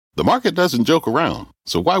The market doesn't joke around,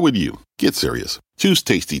 so why would you? Get serious. Choose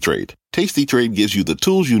Tasty Trade. Tasty Trade gives you the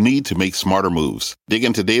tools you need to make smarter moves. Dig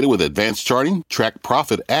into data with advanced charting, track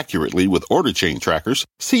profit accurately with order chain trackers,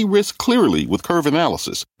 see risk clearly with curve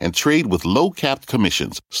analysis, and trade with low-capped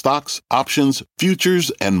commissions, stocks, options,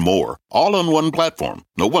 futures, and more. All on one platform.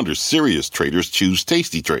 No wonder serious traders choose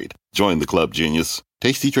Tasty Trade. Join the club, genius.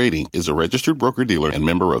 Tasty Trading is a registered broker-dealer and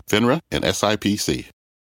member of FINRA and SIPC.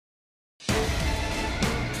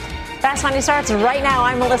 Fast Money starts right now.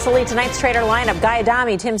 I'm Melissa Lee. Tonight's trader lineup: Guy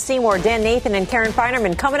Adami, Tim Seymour, Dan Nathan, and Karen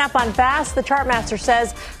Feinerman. Coming up on Fast, the Chartmaster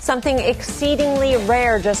says something exceedingly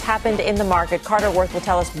rare just happened in the market. Carter Worth will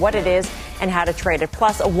tell us what it is and how to trade it.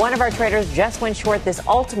 Plus, one of our traders just went short this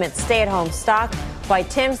ultimate stay-at-home stock. Why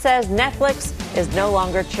Tim says Netflix is no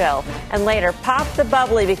longer chill. And later, pop the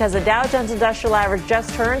bubbly because the Dow Jones Industrial Average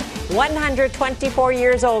just turned 124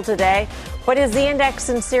 years old today. But is the index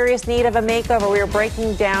in serious need of a makeover? We are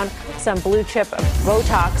breaking down some blue chip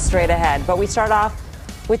Botox straight ahead. But we start off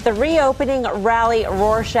with the reopening rally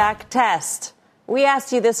Rorschach test. We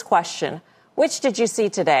asked you this question. Which did you see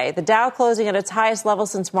today? The Dow closing at its highest level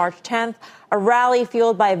since March 10th, a rally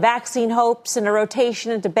fueled by vaccine hopes and a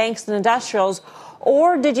rotation into banks and industrials.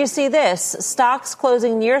 Or did you see this? Stocks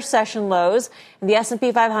closing near session lows and the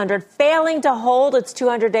S&P 500 failing to hold its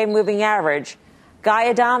 200-day moving average. Guy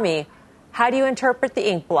Adami, how do you interpret the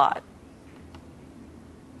ink blot?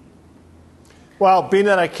 Well, being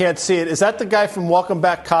that I can't see it, is that the guy from Welcome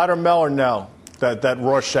Back, Kotter, Mel, or no? That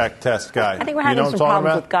Rorschach test guy. I think we're having some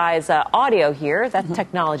problems with Guy's audio here. That's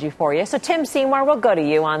technology for you. So, Tim Seymour, we'll go to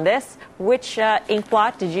you on this. Which ink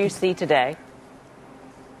blot did you see today?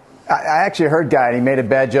 I actually heard Guy, and he made a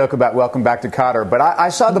bad joke about Welcome Back to Kotter. But I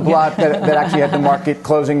saw the blot that actually had the market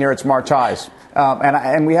closing near its March highs.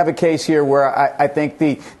 And we have a case here where I think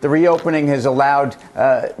the reopening has allowed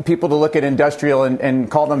people to look at industrial and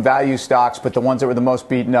call them value stocks, but the ones that were the most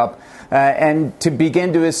beaten up, and to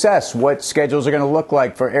begin to assess what schedules are going to look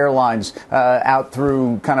like for airlines out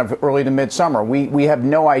through kind of early to midsummer. We have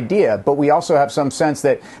no idea, but we also have some sense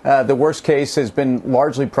that the worst case has been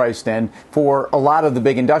largely priced in for a lot of the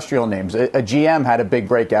big industrial names. A GM had a big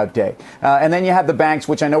breakout day. And then you have the banks,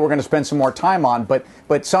 which I know we're going to spend some more time on, but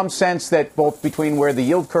some sense that both between where the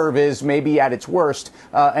yield curve is maybe at its worst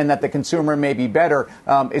and that the consumer may be better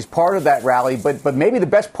is part of that rally. But maybe the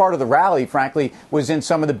best part of the rally, frankly, was in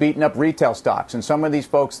some of the beaten up retail stocks. And some of these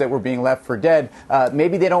folks that were being left for dead,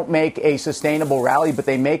 maybe they don't make a sustainable rally, but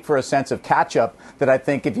they make for a sense of catch up that I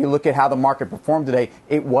think if you look at how the market performed today,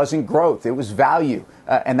 it wasn't growth. It was value.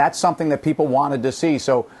 And that's something that people wanted to see.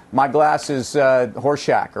 So my glass is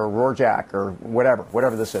Horseshack or Rorschach or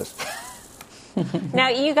whatever this is. Now,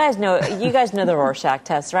 you guys know the Rorschach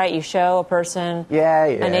test, right? You show a person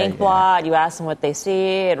an ink blot, you ask them what they see,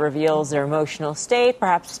 it reveals their emotional state,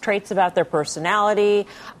 perhaps traits about their personality.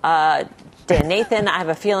 Dan Nathan, I have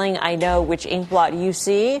a feeling I know which ink blot you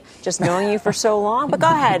see, just knowing you for so long. But go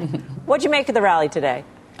ahead. What'd you make of the rally today?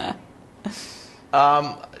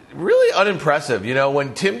 Really unimpressive. You know,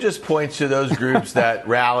 when Tim just points to those groups that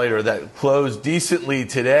rallied or that closed decently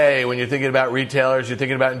today, when you're thinking about retailers, you're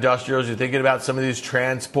thinking about industrials, you're thinking about some of these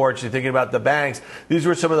transports, you're thinking about the banks, these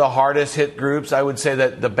were some of the hardest hit groups. I would say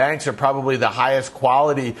that the banks are probably the highest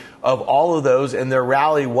quality of all of those, and their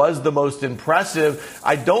rally was the most impressive.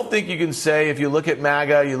 I don't think you can say, if you look at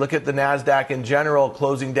MAGA, you look at the NASDAQ in general,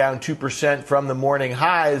 closing down 2% from the morning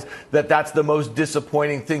highs, that that's the most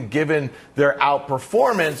disappointing thing given their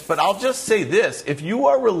outperformance. But I'll just say this. If you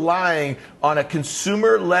are relying on a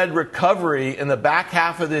consumer-led recovery in the back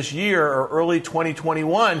half of this year or early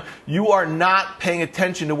 2021, you are not paying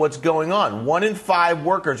attention to what's going on. 1 in 5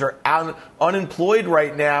 workers are unemployed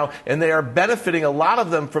right now, and they are benefiting, a lot of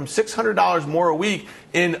them, from $600 more a week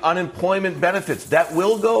in unemployment benefits. That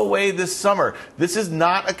will go away this summer. This is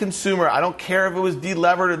not a consumer. I don't care if it was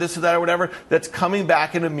delevered or this or that or whatever, that's coming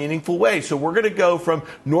back in a meaningful way. So we're going to go from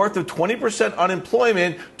north of 20%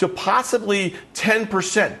 unemployment to possibly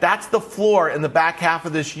 10%. That's the floor in the back half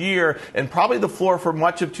of this year, and probably the floor for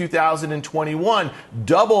much of 2021.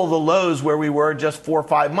 Double the lows where we were just 4 or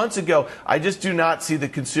 5 months ago. I just do not see the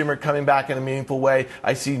consumer coming back in a meaningful way.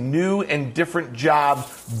 I see new and different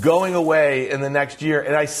jobs going away in the next year.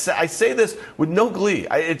 And I say this with no glee.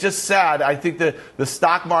 It's just sad. I think that the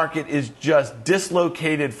stock market is just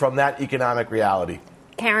dislocated from that economic reality.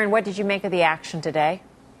 Karen, what did you make of the action today?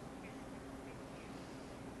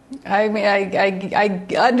 I mean, I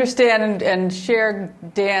understand and share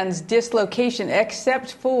Dan's dislocation,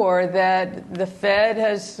 except for that the Fed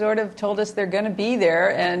has sort of told us they're going to be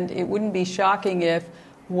there, and it wouldn't be shocking if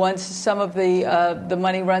once some of the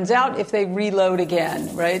money runs out, if they reload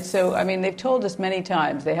again, right? So, I mean, they've told us many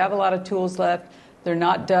times they have a lot of tools left. They're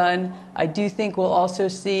not done. I do think we'll also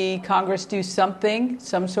see Congress do something,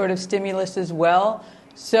 some sort of stimulus as well.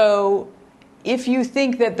 So if you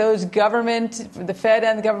think that those government, the Fed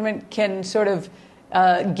and the government can sort of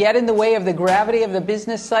get in the way of the gravity of the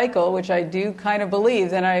business cycle, which I do kind of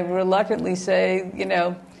believe, then I reluctantly say,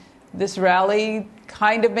 this rally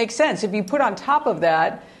kind of makes sense. If you put on top of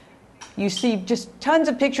that, you see just tons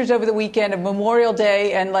of pictures over the weekend of Memorial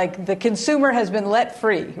Day, and like the consumer has been let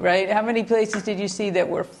free, right? How many places did you see that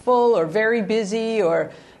were full or very busy,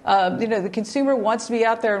 or the consumer wants to be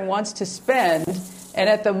out there and wants to spend, and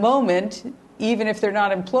at the moment, even if they're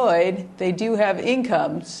not employed, they do have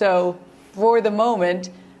income. So for the moment,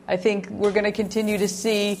 I think we're going to continue to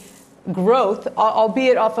see growth,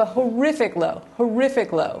 albeit off a horrific low.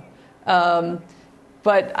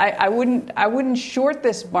 But I wouldn't short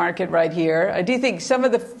this market right here. I do think some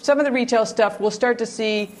of the retail stuff we'll start to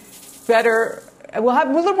see better. We'll have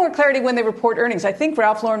a little more clarity when they report earnings. I think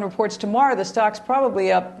Ralph Lauren reports tomorrow. The stock's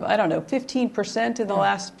probably up, 15% in the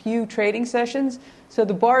last few trading sessions. So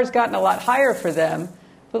the bar has gotten a lot higher for them.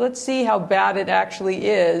 But let's see how bad it actually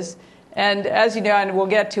is. And as you know, and we'll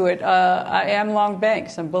get to it, I am long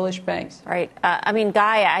banks. I'm bullish banks. Right.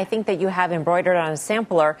 Guy, I think that you have embroidered on a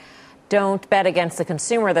sampler, don't bet against the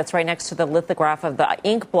consumer. That's right next to the lithograph of the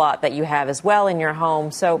ink blot that you have as well in your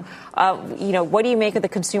home. So, what do you make of the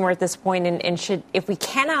consumer at this point? And if we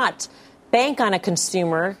cannot bank on a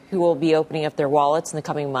consumer who will be opening up their wallets in the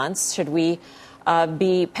coming months, should we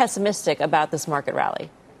be pessimistic about this market rally?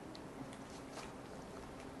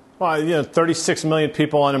 Well, 36 million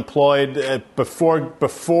people unemployed.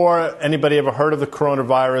 Before anybody ever heard of the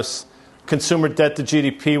coronavirus, consumer debt to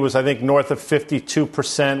GDP was, I think, north of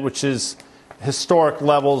 52%, which is historic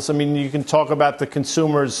levels. I mean, you can talk about the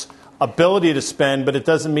consumer's ability to spend, but it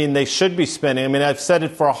doesn't mean they should be spending. I mean, I've said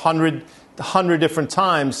it for 100 different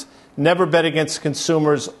times. Never bet against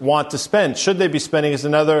consumers want to spend. Should they be spending is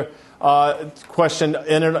another question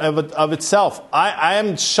in and of itself. I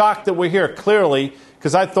am shocked that we're here, clearly,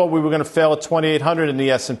 because I thought we were going to fail at 2,800 in the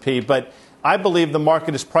S&P. But I believe the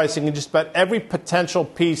market is pricing in just about every potential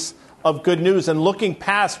piece of good news and looking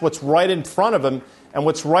past what's right in front of them. And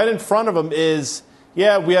what's right in front of them is, we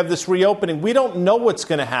have this reopening. We don't know what's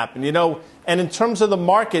going to happen, And in terms of the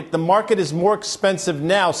market is more expensive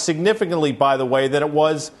now, significantly, by the way, than it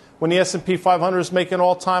was when the S&P 500 is making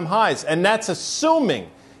all-time highs. And that's assuming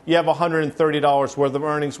you have $130 worth of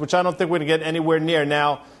earnings, which I don't think we're going to get anywhere near.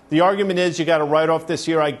 Now, the argument is you got to write off this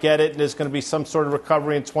year. I get it. And there's going to be some sort of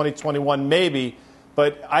recovery in 2021, maybe.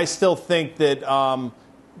 But I still think that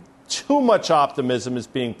too much optimism is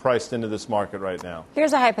being priced into this market right now.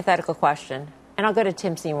 Here's a hypothetical question, and I'll go to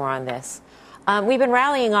Tim Seymour on this. We've been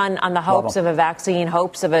rallying on the hopes of a vaccine,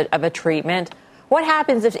 hopes of a treatment. What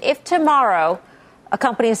happens if tomorrow a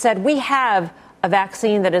company said, we have a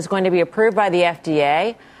vaccine that is going to be approved by the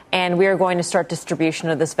FDA, and we are going to start distribution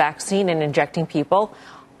of this vaccine and injecting people?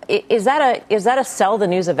 Is that a sell the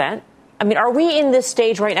news event? I mean, are we in this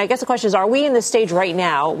stage right now? I guess the question is, are we in this stage right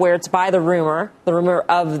now where it's by the rumor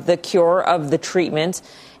of the cure, of the treatment,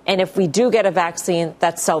 and if we do get a vaccine,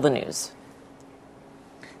 that's sell the news?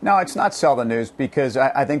 No, it's not sell the news, because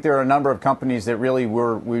I think there are a number of companies that really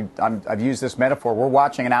I've used this metaphor. We're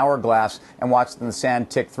watching an hourglass and watching the sand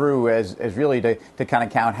tick through as really to kind of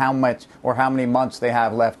count how much or how many months they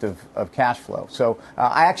have left of cash flow. So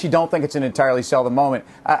I actually don't think it's an entirely sell the moment.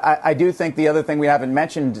 I do think the other thing we haven't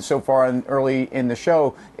mentioned so far early in the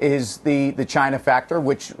show is the China factor,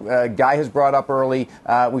 which Guy has brought up early.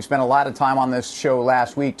 We spent a lot of time on this show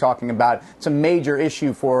last week talking about it's a major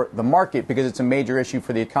issue for the market because it's a major issue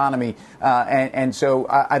for the economy. And so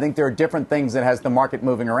I think there are different things that has the market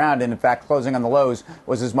moving around. And in fact, closing on the lows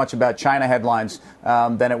was as much about China headlines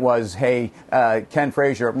than it was, Ken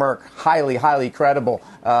Frazier at Merck, highly credible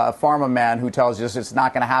pharma man who tells us it's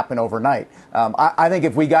not going to happen overnight. I think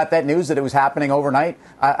if we got that news that it was happening overnight,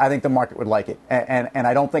 I think the market would like it. And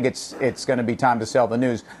I don't think it's going to be time to sell the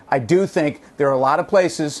news. I do think there are a lot of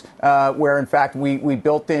places where, in fact, we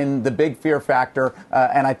built in the big fear factor.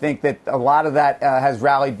 And I think that a lot of that has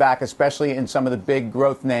rallied back, especially in some of the big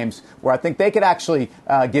growth names where I think they could actually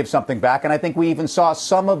give something back. And I think we even saw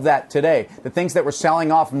some of that today. The things that were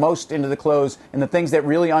selling off most into the close and the things that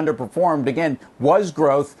really underperformed, again, was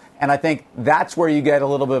growth. And I think that's where you get a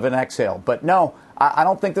little bit of an exhale. But no, I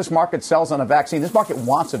don't think this market sells on a vaccine. This market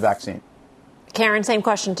wants a vaccine. Karen, same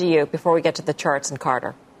question to you before we get to the charts and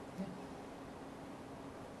Carter.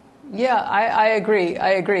 Yeah, I agree.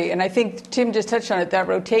 And I think Tim just touched on it. That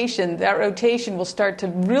rotation will start to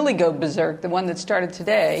really go berserk, the one that started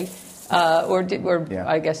today,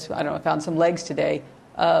 I guess, I don't know, found some legs today,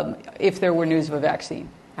 if there were news of a vaccine.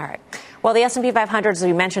 All right. Well, the S&P 500, as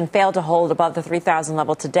we mentioned, failed to hold above the 3,000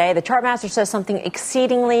 level today. The chartmaster says something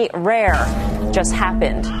exceedingly rare just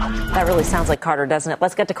happened. That really sounds like Carter, doesn't it?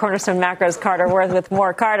 Let's get to Cornerstone Macro's Carter Worth with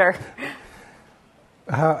more. Carter.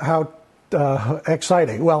 How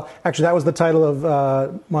exciting. Well, actually, that was the title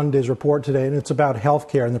of Monday's report today, and it's about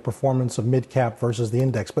healthcare and the performance of mid-cap versus the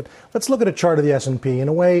index. But let's look at a chart of the S&P. In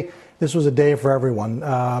a way, this was a day for everyone.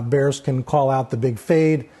 Bears can call out the big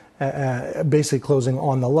fade, basically closing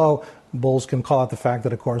on the low. Bulls can call out the fact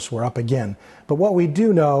that, of course, we're up again. But what we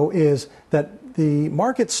do know is that the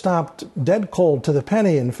market stopped dead cold to the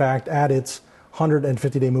penny, in fact, at its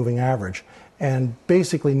 150-day moving average, and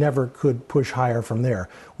basically never could push higher from there.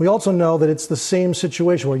 We also know that it's the same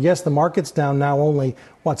situation where, yes, the market's down now only,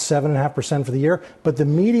 7.5% for the year, but the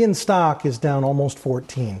median stock is down almost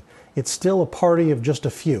 14. It's still a party of just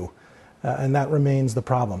a few. And that remains the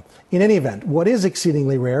problem. In any event, what is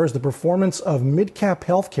exceedingly rare is the performance of mid-cap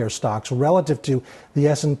healthcare stocks relative to the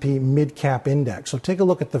S&P mid-cap index. So take a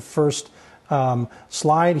look at the first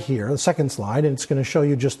slide here, the second slide, and it's going to show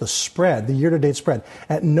you just the spread, the year-to-date spread.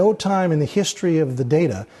 At no time in the history of the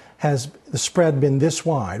data has the spread been this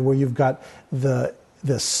wide, where you've got the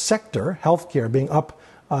sector, healthcare, being up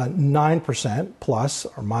 9% plus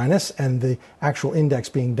or minus, and the actual index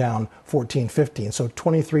being down 14, 15. So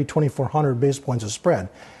 2,400 basis points of spread.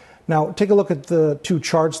 Now, take a look at the two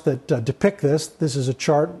charts that depict this. This is a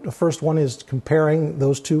chart. The first one is comparing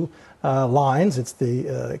those two lines. It's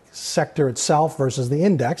the sector itself versus the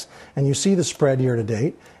index, and you see the spread year to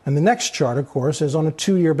date. And the next chart, of course, is on a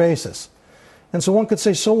 2-year basis. And so one could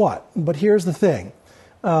say, so what? But here's the thing.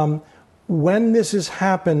 When this has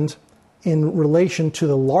happened in relation to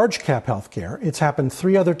the large cap healthcare, it's happened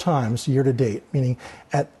 3 other times year to date, meaning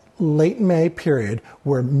at late May period,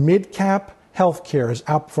 where mid cap healthcare has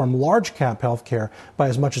outperformed large cap healthcare by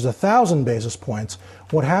as much as 1,000 basis points.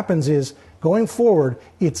 What happens is, going forward,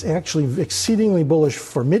 it's actually exceedingly bullish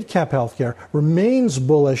for mid cap healthcare, remains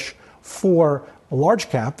bullish for large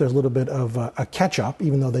cap. There's a little bit of a catch up,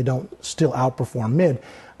 even though they don't still outperform mid.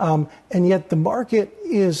 And yet the market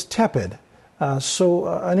is tepid. So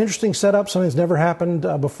an interesting setup, something that's never happened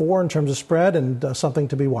before in terms of spread, and something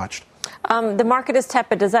to be watched. The market is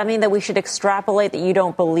tepid. Does that mean that we should extrapolate that you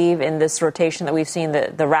don't believe in this rotation that we've seen,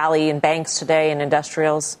 the rally in banks today and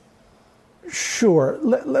industrials? Sure.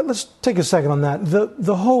 Let's take a second on that.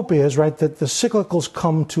 The hope is, right, that the cyclicals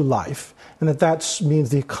come to life, and that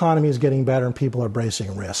means the economy is getting better and people are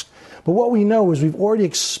bracing risk. But what we know is we've already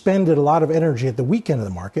expended a lot of energy at the weak end of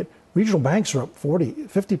the market. Regional banks are up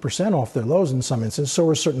 50% off their lows in some instances, so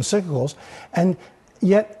are certain cyclicals. And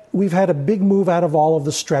yet we've had a big move out of all of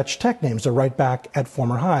the stretched tech names. They're right back at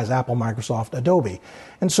former highs, Apple, Microsoft, Adobe.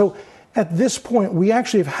 And so at this point, we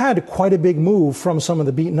actually have had quite a big move from some of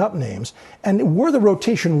the beaten up names. And were the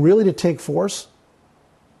rotation really to take force,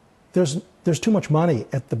 there's too much money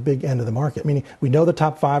at the big end of the market. Meaning, we know the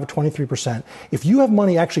top 5 are 23%. If you have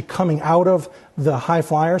money actually coming out of the high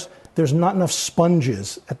flyers, there's not enough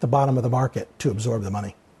sponges at the bottom of the market to absorb the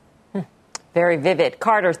money. Very vivid.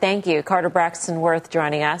 Carter, thank you. Carter Braxton Worth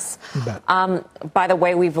joining us. You bet. By the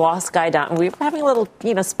way, we've lost Guy Don. We're having a little,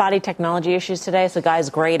 spotty technology issues today, so Guy's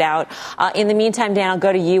grayed out. In the meantime, Dan, I'll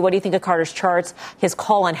go to you. What do you think of Carter's charts, his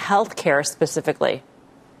call on healthcare specifically?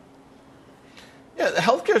 Yeah,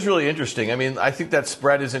 healthcare is really interesting. I mean, I think that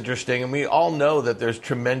spread is interesting, and we all know that there's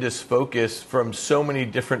tremendous focus from so many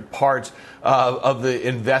different parts of the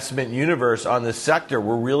investment universe on this sector.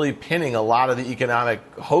 We're really pinning a lot of the economic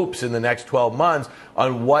hopes in the next 12 months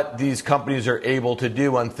on what these companies are able to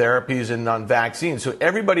do on therapies and on vaccines. So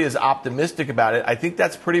everybody is optimistic about it. I think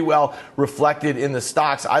that's pretty well reflected in the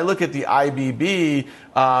stocks. I look at the IBB,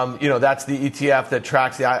 that's the ETF that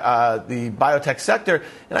tracks the biotech sector,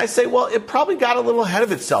 and I say, well, it probably got a little ahead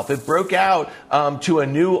of itself. It broke out to a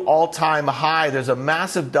new all-time high. There's a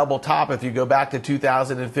massive double top if you go back to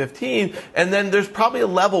 2015, and then there's probably a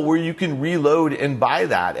level where you can reload and buy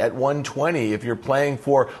that at 120 if you're playing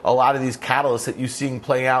for a lot of these catalysts that you see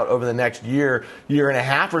playing out over the next year and a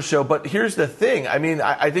half or so. But here's the thing. I mean,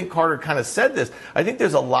 I think Carter kind of said this. I think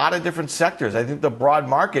there's a lot of different sectors. I think the broad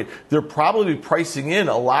market, they're probably pricing in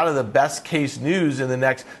a lot of the best case news in the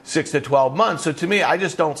next 6 to 12 months. So to me, I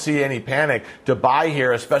just don't see any panic to buy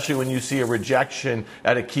here, especially when you see a rejection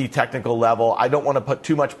at a key technical level. I don't want to put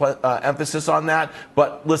too much emphasis on that.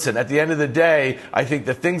 But listen, at the end of the day, I think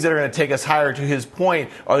the things that are going to take us higher, to his point,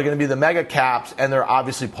 are going to be the mega caps, and they're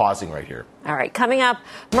obviously pausing right here. All right, coming up,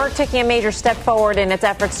 Merck taking a major step forward in its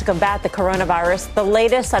efforts to combat the coronavirus. The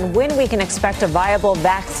latest on when we can expect a viable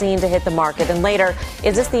vaccine to hit the market. And later,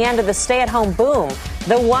 is this the end of the stay-at-home boom?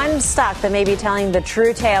 The one stock that may be telling the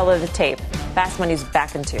true tale of the tape. Fast Money's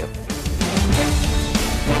back in 2.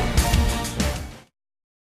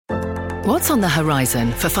 What's on the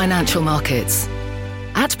horizon for financial markets?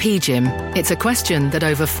 At PGIM, it's a question that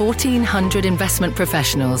over 1,400 investment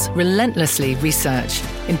professionals relentlessly research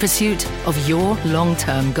in pursuit of your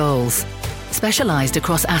long-term goals. Specialized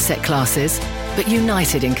across asset classes, but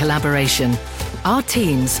united in collaboration, our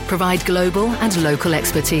teams provide global and local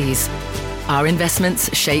expertise. Our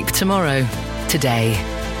investments shape tomorrow, today.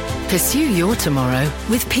 Pursue your tomorrow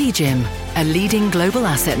with PGIM, a leading global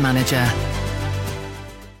asset manager.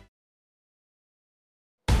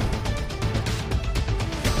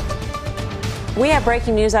 We have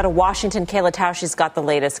breaking news out of Washington. Kayla Tausche's got the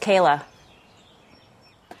latest. Kayla.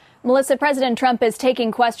 Melissa, President Trump is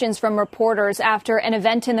taking questions from reporters after an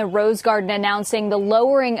event in the Rose Garden announcing the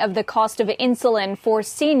lowering of the cost of insulin for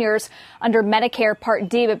seniors under Medicare Part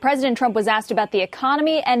D. But President Trump was asked about the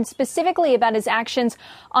economy and specifically about his actions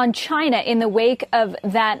on China in the wake of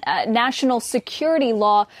that national security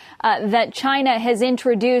law that China has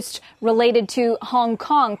introduced related to Hong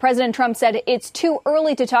Kong. President Trump said it's too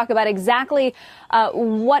early to talk about exactly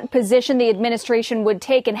what position the administration would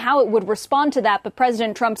take and how it would respond to that. But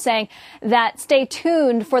President Trump saying that stay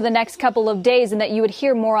tuned for the next couple of days and that you would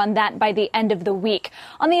hear more on that by the end of the week.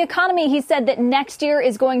 On the economy, he said that next year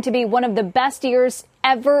is going to be one of the best years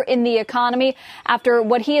ever in the economy after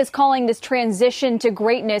what he is calling this transition to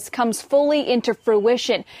greatness comes fully into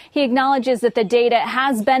fruition. He acknowledges that the data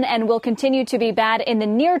has been and will continue to be bad in the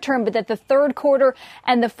near term, but that the third quarter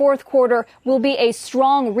and the fourth quarter will be a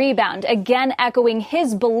strong rebound, again echoing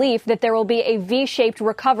his belief that there will be a V-shaped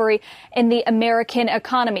recovery in the American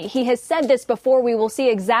economy. He has said this before. We will see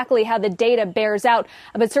exactly how the data bears out,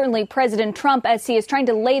 but certainly President Trump, as he is trying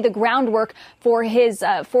to lay the groundwork for his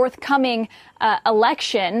forthcoming election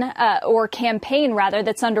or campaign, rather,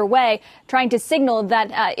 that's underway, trying to signal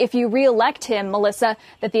that if you reelect him, Melissa,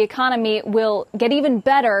 that the economy will get even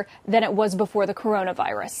better than it was before the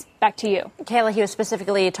coronavirus. Back to you. Kayla, he was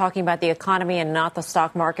specifically talking about the economy and not the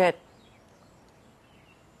stock market.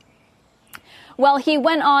 Well, he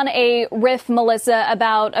went on a riff, Melissa,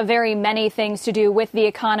 about very many things to do with the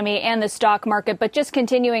economy and the stock market, but just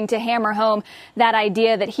continuing to hammer home that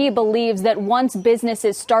idea that he believes that once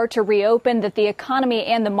businesses start to reopen, that the economy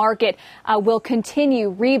and the market will continue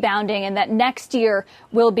rebounding and that next year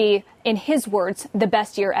will be, in his words, the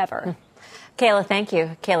best year ever. Kayla, thank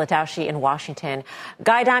you. Kayla Tausche in Washington.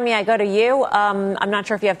 Guy Adami, I go to you. I'm not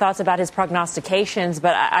sure if you have thoughts about his prognostications,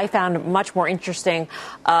 but I found much more interesting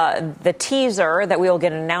the teaser that we will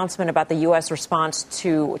get an announcement about the U.S. response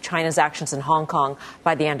to China's actions in Hong Kong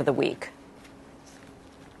by the end of the week.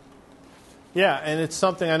 Yeah, and it's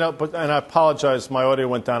something I know, and I apologize, my audio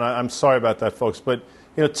went down. I'm sorry about that, folks. But,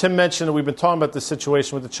 Tim mentioned that we've been talking about the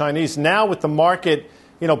situation with the Chinese. Now with the market,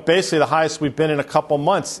 basically the highest we've been in a couple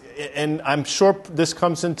months. And I'm sure this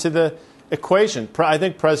comes into the equation. I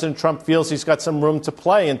think President Trump feels he's got some room to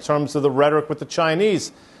play in terms of the rhetoric with the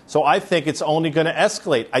Chinese. So I think it's only going to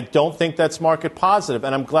escalate. I don't think that's market positive.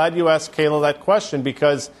 And I'm glad you asked Kayla that question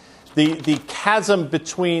because the chasm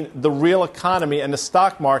between the real economy and the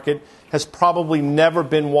stock market has probably never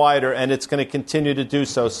been wider, and it's going to continue to do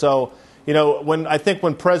so. So,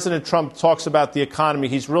 when President Trump talks about the economy,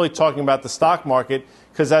 he's really talking about the stock market.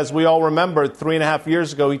 Because as we all remember, 3.5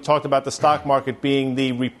 years ago, he talked about the stock market being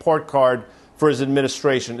the report card for his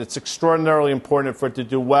administration. It's extraordinarily important for it to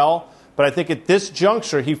do well. But I think at this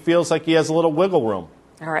juncture, he feels like he has a little wiggle room.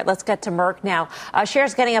 All right, let's get to Merck now.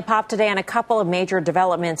 Shares getting a pop today on a couple of major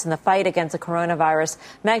developments in the fight against the coronavirus.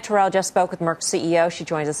 Meg Terrell just spoke with Merck's CEO. She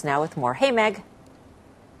joins us now with more. Hey, Meg.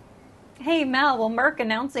 Hey, Mel. Well, Merck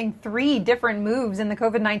announcing 3 different moves in the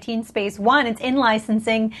COVID-19 space. One, it's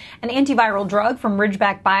in-licensing an antiviral drug from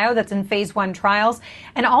Ridgeback Bio that's in phase 1 trials,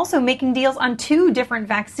 and also making deals on 2 different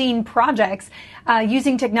vaccine projects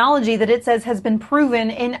using technology that it says has been proven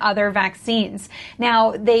in other vaccines.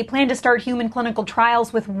 Now, they plan to start human clinical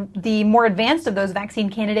trials with the more advanced of those vaccine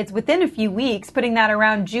candidates within a few weeks, putting that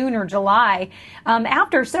around June or July,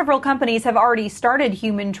 after several companies have already started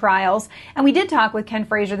human trials. And we did talk with Ken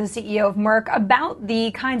Frazier, the CEO of Merck, about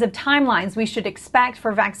the kinds of timelines we should expect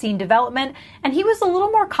for vaccine development. And he was a little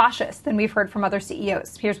more cautious than we've heard from other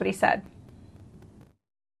CEOs. Here's what he said.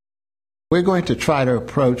 We're going to try to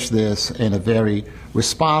approach this in a very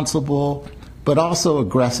responsible but also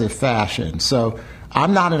aggressive fashion. So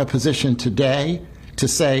I'm not in a position today to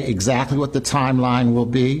say exactly what the timeline will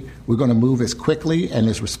be. We're going to move as quickly and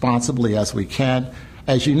as responsibly as we can.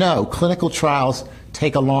 As you know, clinical trials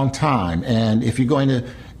take a long time, and if you're going to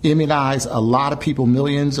immunize a lot of people,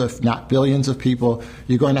 millions, if not billions of people,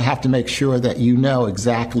 you're going to have to make sure that you know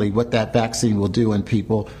exactly what that vaccine will do in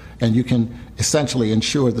people, and you can essentially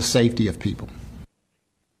ensure the safety of people.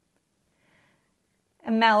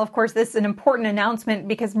 And Mel, of course, this is an important announcement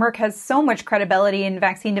because Merck has so much credibility in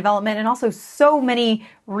vaccine development and also so many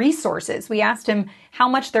resources. We asked him how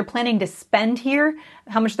much they're planning to spend here,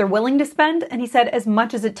 how much they're willing to spend, and he said as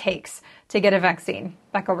much as it takes to get a vaccine.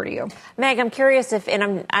 Back over to you. Meg, I'm curious if, and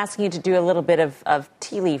I'm asking you to do a little bit of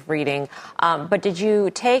tea leaf reading, but did you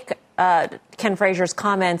take Ken Frazier's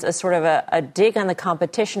comments as sort of a dig on the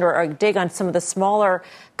competition or a dig on some of the smaller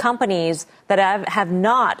companies that have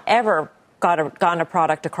not ever gotten a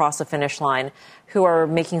product across the finish line, who are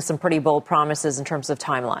making some pretty bold promises in terms of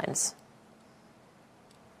timelines?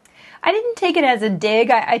 I didn't take it as a dig.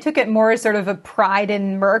 I took it more as sort of a pride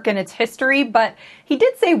in Merck and its history. But he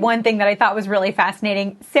did say one thing that I thought was really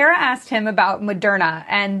fascinating. Sarah asked him about Moderna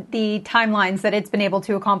and the timelines that it's been able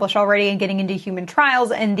to accomplish already in getting into human trials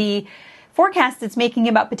and the forecast it's making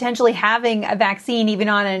about potentially having a vaccine even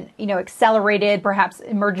on an accelerated, perhaps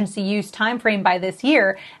emergency use timeframe by this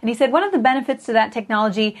year. And he said one of the benefits to that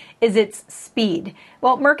technology is its speed.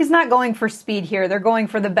 Well, Merck is not going for speed here. They're going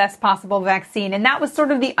for the best possible vaccine. And that was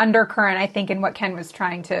sort of the undercurrent, I think, in what Ken was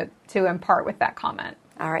trying to impart with that comment.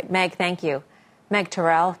 All right, Meg, thank you. Meg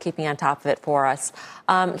Terrell, keeping on top of it for us.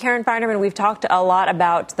 Karen Feinerman, we've talked a lot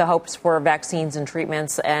about the hopes for vaccines and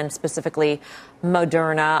treatments, and specifically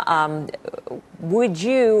Moderna. Would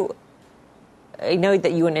you, I know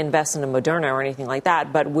that you wouldn't invest in a Moderna or anything like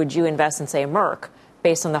that, but would you invest in, say, Merck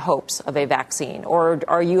based on the hopes of a vaccine? Or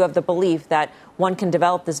are you of the belief that one can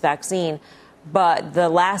develop this vaccine, but the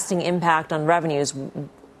lasting impact on revenues,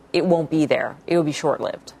 it won't be there? It will be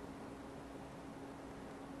short-lived.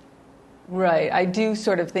 Right. I do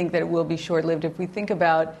sort of think that it will be short-lived if we think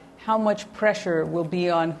about how much pressure will be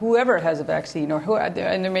on whoever has a vaccine,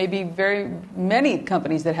 and there may be very many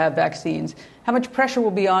companies that have vaccines, how much pressure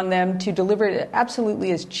will be on them to deliver it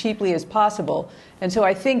absolutely as cheaply as possible. And so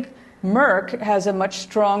I think Merck has a much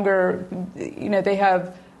stronger,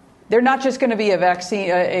 they're not just going to be a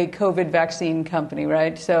COVID vaccine company,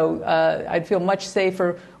 right? So I'd feel much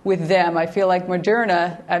safer with them. I feel like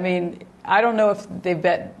Moderna, I don't know if they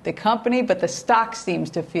bet the company, but the stock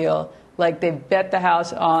seems to feel like they've bet the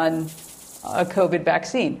house on a COVID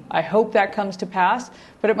vaccine. I hope that comes to pass,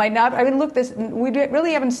 but it might not. We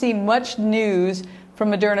really haven't seen much news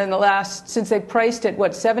from Moderna in the last, since they priced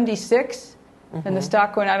at, 76? Mm-hmm. And the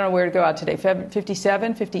stock going, I don't know where to go out today,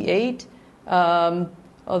 57, 58?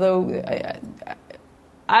 Although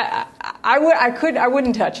I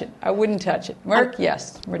wouldn't touch it. I wouldn't touch it. Merck,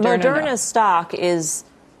 yes. Moderna's no. stock is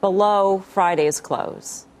below Friday's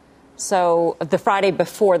close. So the Friday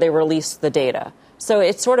before they released the data. So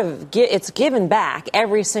it's sort of, it's given back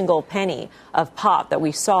every single penny of pop that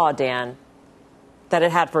we saw, Dan, that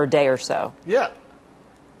it had for a day or so. Yeah.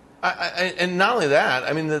 And not only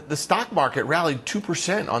that, the stock market rallied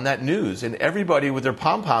 2% on that news, and everybody with their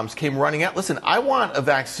pom-poms came running out. Listen, I want a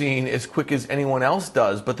vaccine as quick as anyone else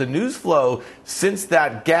does, but the news flow since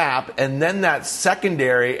that gap and then that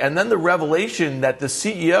secondary and then the revelation that the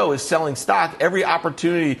CEO is selling stock every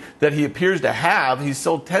opportunity that he appears to have, he's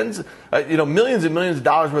sold millions and millions of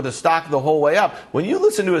dollars worth of stock the whole way up. When you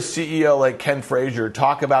listen to a CEO like Ken Frazier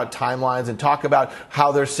talk about timelines and talk about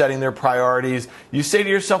how they're setting their priorities, you say to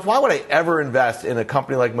yourself, why would I ever invest in a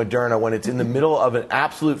company like Moderna when it's in the middle of an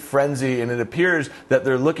absolute frenzy and it appears that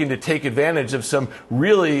they're looking to take advantage of some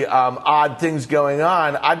really odd things going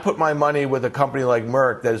on? I'd put my money with a company like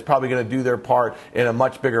Merck that is probably going to do their part in a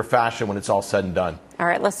much bigger fashion when it's all said and done. All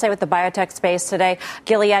right, let's stay with the biotech space today.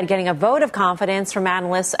 Gilead getting a vote of confidence from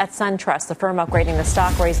analysts at SunTrust, the firm upgrading the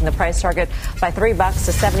stock, raising the price target by $3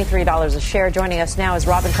 to $73 a share. Joining us now is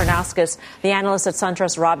Robin Karnauskas, the analyst at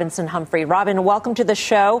SunTrust, Robinson Humphrey. Robin, welcome to the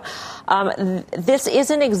show. This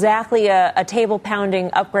isn't exactly a table-pounding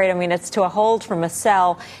upgrade. It's to a hold from a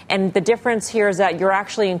sell. And the difference here is that you're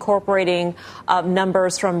actually incorporating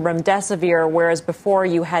numbers from remdesivir, whereas before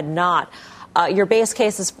you had not. Your base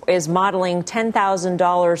case is modeling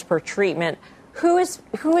 $10,000 per treatment. Who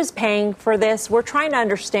is paying for this? We're trying to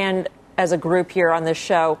understand as a group here on this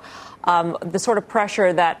show the sort of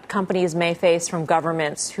pressure that companies may face from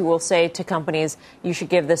governments who will say to companies, you should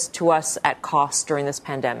give this to us at cost during this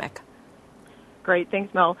pandemic. Great.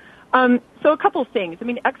 Thanks, Mel. So a couple of things. I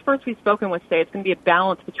mean, experts we've spoken with say it's going to be a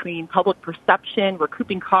balance between public perception,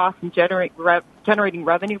 recouping costs, and generating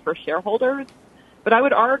revenue for shareholders. But I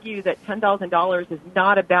would argue that $10,000 is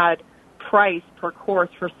not a bad price per course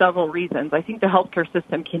for several reasons. I think the healthcare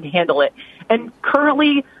system can handle it. And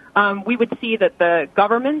currently, we would see that the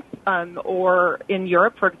governments, or in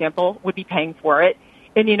Europe, for example, would be paying for it.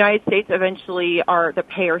 In the United States, eventually, the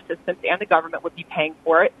payer systems and the government would be paying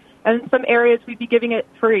for it. And in some areas, we'd be giving it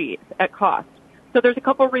free at cost. So there's a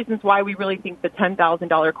couple of reasons why we really think the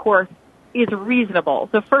 $10,000 course is reasonable.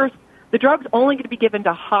 So first, the drug's only going to be given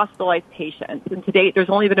to hospitalized patients. And to date, there's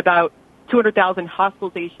only been about 200,000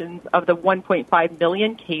 hospitalizations of the 1.5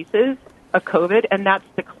 million cases of COVID, and that's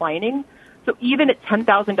declining. So even at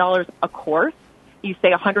 $10,000 a course, you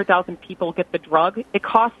say 100,000 people get the drug, it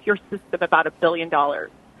costs your system about $1 billion.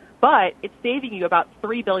 But it's saving you about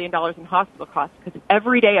 $3 billion in hospital costs because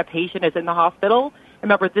every day a patient is in the hospital.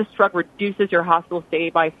 Remember, this drug reduces your hospital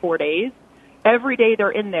stay by 4 days. Every day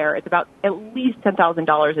they're in there, it's about at least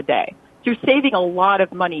 $10,000 a day. So you're saving a lot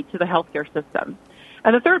of money to the healthcare system.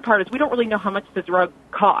 And the third part is we don't really know how much the drug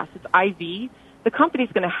costs. It's IV. The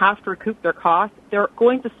company's going to have to recoup their costs. They're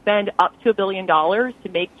going to spend up to $1 billion to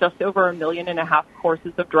make just over 1.5 million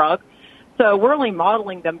courses of drug. So we're only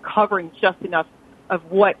modeling them covering just enough of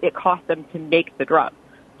what it costs them to make the drug.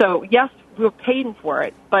 So yes, we're paying for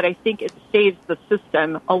it, but I think it saves the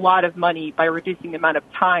system a lot of money by reducing the amount of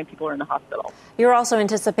time people are in the hospital. You're also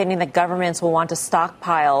anticipating that governments will want to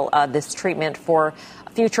stockpile this treatment for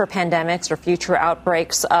future pandemics or future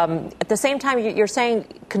outbreaks. At the same time, you're saying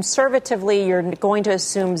conservatively you're going to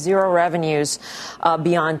assume zero revenues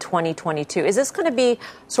beyond 2022. Is this going to be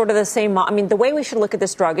sort of the same? I mean, the way we should look at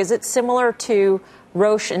this drug, is it similar to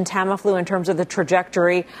Roche and Tamiflu in terms of the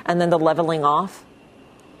trajectory and then the leveling off?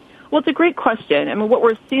 Well, it's a great question. I mean, what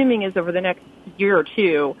we're assuming is over the next year or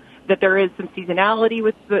two that there is some seasonality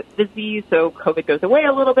with the disease, so COVID goes away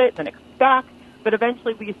a little bit, then it comes back. But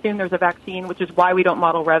eventually we assume there's a vaccine, which is why we don't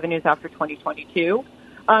model revenues after 2022.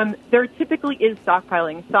 There typically is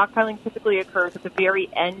stockpiling. Stockpiling typically occurs at the very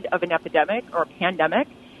end of an epidemic or a pandemic.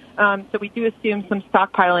 So we do assume some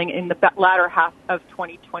stockpiling in the latter half of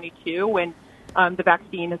 2022 when the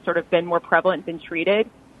vaccine has sort of been more prevalent, been treated.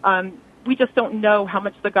 We just don't know how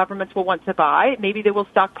much the governments will want to buy. Maybe they will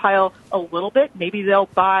stockpile a little bit. Maybe they'll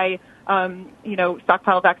buy,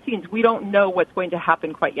 stockpile vaccines. We don't know what's going to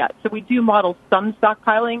happen quite yet. So we do model some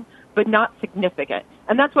stockpiling, but not significant.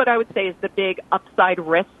 And that's what I would say is the big upside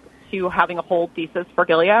risk to having a hold thesis for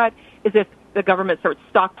Gilead is if the government starts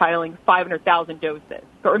stockpiling 500,000 doses.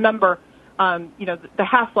 But remember, the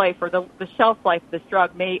half-life or the shelf life of this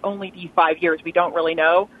drug may only be 5 years. We don't really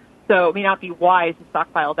know. So it may not be wise to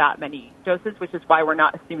stockpile that many doses, which is why we're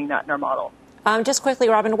not assuming that in our model. Just quickly,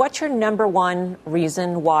 Robin, what's your number one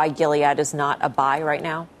reason why Gilead is not a buy right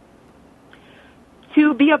now?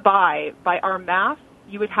 To be a buy, by our math,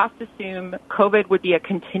 you would have to assume COVID would be a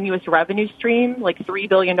continuous revenue stream, like $3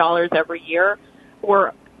 billion every year,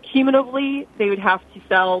 or cumulatively they would have to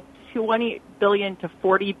sell $20 billion to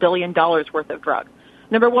 $40 billion worth of drugs.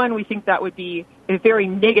 Number one, we think that would be a very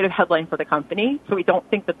negative headline for the company, so we don't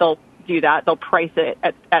think that they'll do that. They'll price it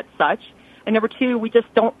at such. And number two, we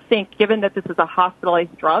just don't think, given that this is a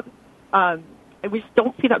hospitalized drug, we just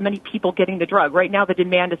don't see that many people getting the drug. Right now, the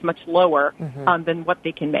demand is much lower than what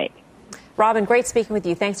they can make. Robin, great speaking with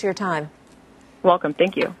you. Thanks for your time. Welcome.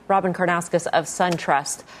 Thank you. Robin Karnauskas of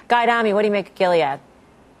SunTrust. Guy Adami, what do you make of Gilead?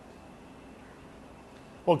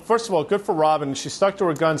 Well, first of all, good for Robin. She stuck to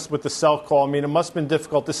her guns with the sell call. I mean, it must have been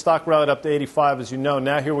difficult. This stock rallied up to 85, as you know.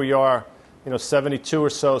 Now here we are, 72 or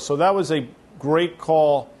so. So that was a great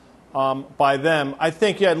call by them. I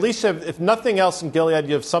think, at least if nothing else in Gilead,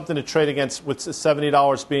 you have something to trade against with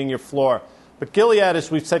 $70 being your floor. But Gilead,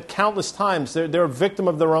 as we've said countless times, they're a victim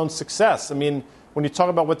of their own success. I mean, when you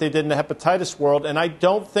talk about what they did in the hepatitis world, and I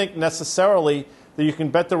don't think necessarily that you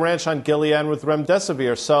can bet the ranch on Gilead with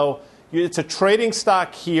remdesivir. So it's a trading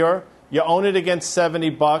stock here. You own it against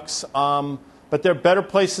 $70, but there are better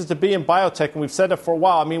places to be in biotech, and we've said that for a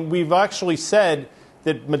while. I mean, we've actually said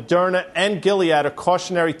that Moderna and Gilead are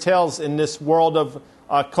cautionary tales in this world of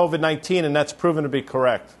COVID-19, and that's proven to be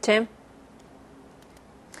correct. Tim?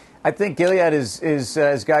 I think Gilead is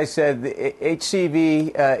as Guy said,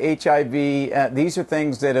 HCV, HIV, these are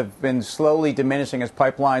things that have been slowly diminishing as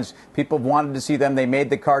pipelines. People have wanted to see them. They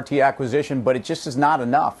made the CAR-T acquisition, but it just is not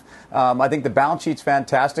enough. I think the balance sheet's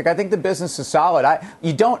fantastic. I think the business is solid.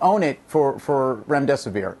 You don't own it for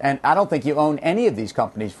remdesivir, and I don't think you own any of these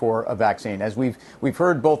companies for a vaccine, as we've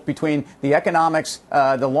heard both between the economics,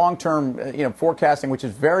 the long-term forecasting, which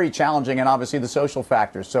is very challenging, and obviously the social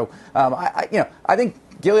factors. So I think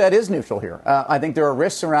Gilead is neutral here. I think there are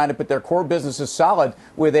risks around it, but their core business is solid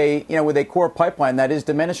with a core pipeline that is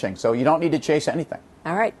diminishing. So you don't need to chase anything.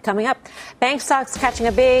 All right, coming up, bank stocks catching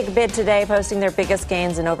a big bid today, posting their biggest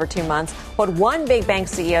gains in over 2 months. What one big bank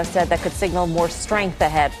CEO said that could signal more strength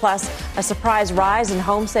ahead. Plus, a surprise rise in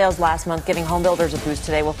home sales last month, giving home builders a boost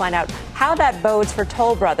today. We'll find out how that bodes for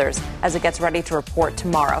Toll Brothers as it gets ready to report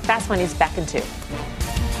tomorrow. Fast Money's back in 2.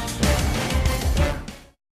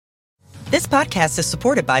 This podcast is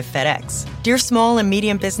supported by FedEx. Dear small and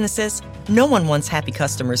medium businesses, no one wants happy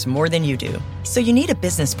customers more than you do. So you need a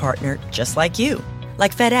business partner just like you.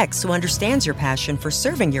 Like FedEx, who understands your passion for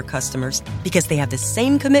serving your customers because they have the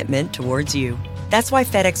same commitment towards you. That's why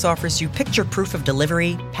FedEx offers you picture proof of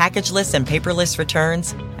delivery, packageless and paperless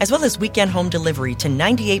returns, as well as weekend home delivery to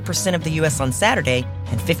 98% of the U.S. on Saturday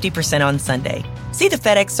and 50% on Sunday. See the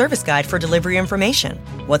FedEx service guide for delivery information.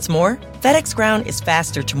 What's more, FedEx Ground is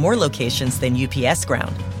faster to more locations than UPS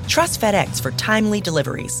Ground. Trust FedEx for timely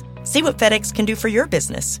deliveries. See what FedEx can do for your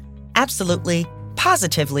business. Absolutely,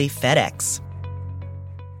 positively FedEx.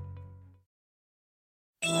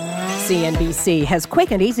 CNBC has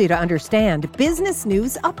quick and easy to understand business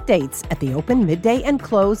news updates at the open, midday, and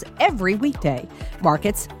close every weekday.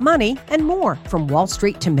 Markets, money, and more from Wall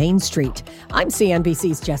Street to Main Street. I'm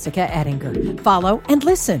CNBC's Jessica Ettinger. Follow and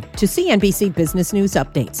listen to CNBC Business News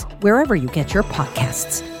Updates wherever you get your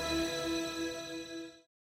podcasts.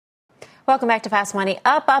 Welcome back to Fast Money.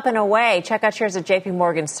 Up, and away. Check out shares of JP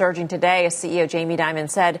Morgan surging today. As CEO Jamie Dimon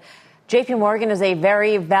said, JP Morgan is a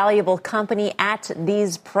very valuable company at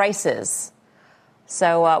these prices.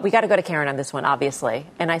 So we got to go to Karen on this one, obviously.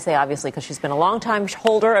 And I say obviously because she's been a long-time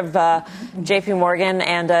holder of JP Morgan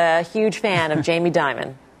and a huge fan of Jamie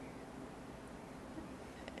Dimon.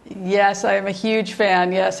 Yes, I am a huge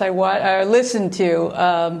fan. Yes, I listened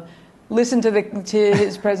to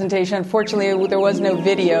his presentation. Unfortunately, there was no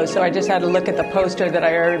video, so I just had to look at the poster that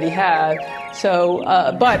I already had. So,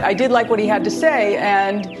 but I did like what he had to say,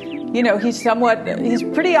 and you know, he's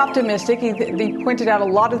pretty optimistic. He pointed out a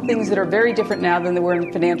lot of things that are very different now than they were in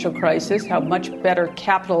the financial crisis. How much better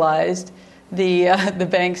capitalized the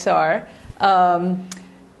banks are.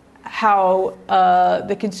 How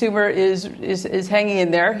the consumer is hanging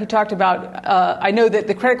in there. He talked about, I know that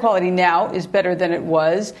the credit quality now is better than it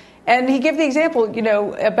was. And he gave the example, you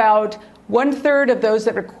know, about 1/3 of those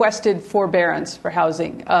that requested forbearance for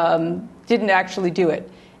housing didn't actually do it.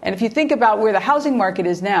 And if you think about where the housing market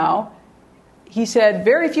is now, he said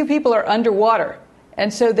very few people are underwater.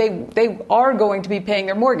 And so they are going to be paying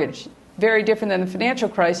their mortgage. Very different than the financial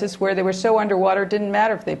crisis where they were so underwater it didn't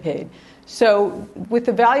matter if they paid. So with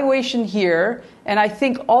the valuation here, and I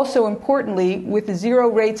think also importantly, with the zero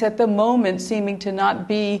rates at the moment seeming to not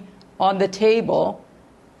be on the table,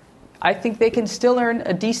 I think they can still earn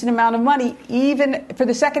a decent amount of money, even for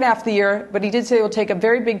the second half of the year. But he did say he'll take a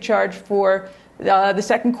very big charge for the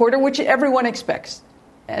second quarter, which everyone expects.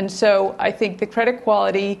 And so I think the credit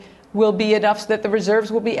quality will be enough so that the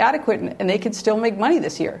reserves will be adequate and they can still make money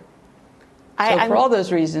this year. So for all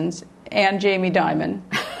those reasons, and Jamie Dimon,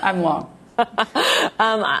 I'm long.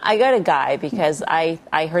 I got a guy because I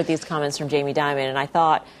heard these comments from Jamie Dimon, and I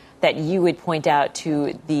thought that you would point out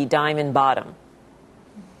to the Dimon bottom.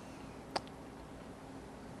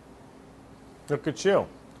 Look at you.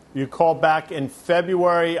 You called back in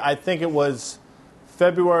February, I think it was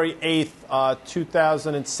February 8th,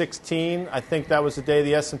 2016. I think that was the day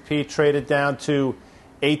the S&P traded down to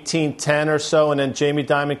 1810 or so, and then Jamie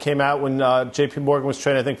Dimon came out when JP Morgan was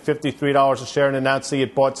trading, I think, $53 a share, and announced he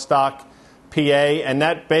had bought stock PA, and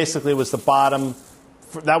that basically was the bottom.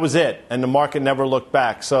 That was it, and the market never looked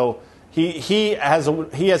back. So he has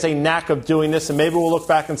a knack of doing this, and maybe we'll look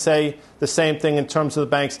back and say the same thing in terms of the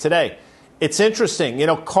banks today. It's interesting. You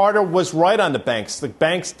know, Carter was right on the banks. The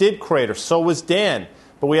banks did crater. So was Dan.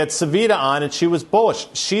 But we had Savita on, and she was bullish.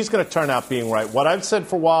 She's going to turn out being right. What I've said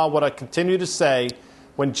for a while, what I continue to say,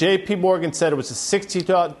 when J.P. Morgan said it was a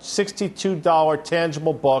 $62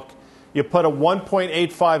 tangible book, you put a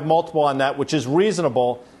 1.85 multiple on that, which is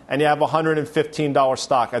reasonable, and you have a $115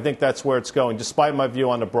 stock. I think that's where it's going, despite my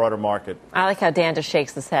view on the broader market. I like how Dan just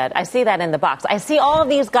shakes his head. I see that in the box. I see all of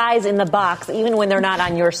these guys in the box, even when they're not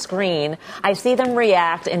on your screen. I see them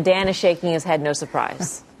react, and Dan is shaking his head, no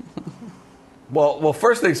surprise. Well,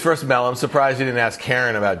 first things first, Mel, I'm surprised you didn't ask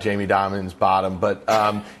Karen about Jamie Dimon's bottom. But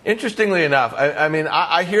interestingly enough,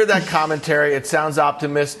 I hear that commentary. It sounds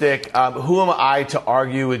optimistic. Who am I to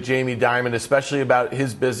argue with Jamie Dimon, especially about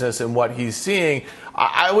his business and what he's seeing?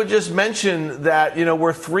 I would just mention that, you know,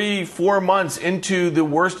 we're 3-4 months into the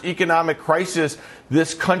worst economic crisis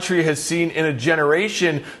this country has seen in a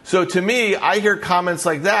generation. So to me, I hear comments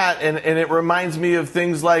like that, and it reminds me of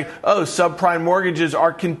things like, oh, subprime mortgages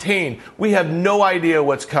are contained. We have no idea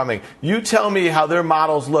what's coming. You tell me how their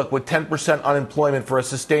models look with 10% unemployment for a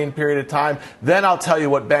sustained period of time, then I'll tell you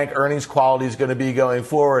what bank earnings quality is going to be going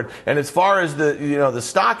forward. And as far as the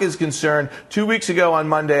stock is concerned, 2 weeks ago on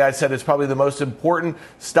Monday, I said it's probably the most important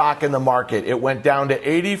stock in the market. It went down to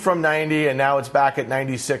 80 from 90, and now it's back at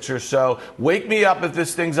 96 or so. Wake me up if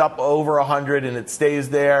this thing's up over 100 and it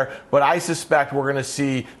stays there. But I suspect we're going to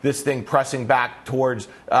see this thing pressing back towards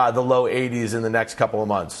the low 80s in the next couple of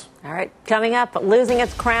months. All right, coming up, losing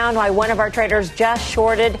its crown, why one of our traders just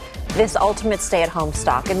shorted this ultimate stay-at-home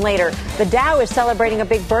stock. And later, the Dow is celebrating a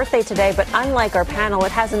big birthday today, but unlike our panel,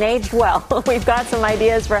 it hasn't aged well. We've got some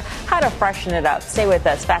ideas for how to freshen it up. Stay with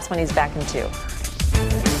us. Fast Money's back in 2.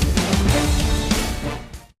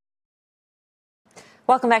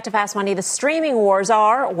 Welcome back to Fast Money. The streaming wars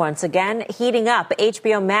are, once again, heating up.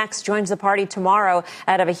 HBO Max joins the party tomorrow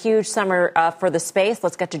out of a huge summer for the space.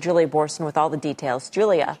 Let's get to Julia Borson with all the details.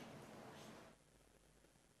 Julia.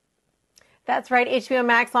 That's right. HBO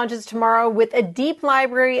Max launches tomorrow with a deep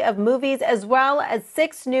library of movies as well as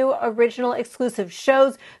 6 new original exclusive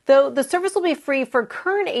shows. Though the service will be free for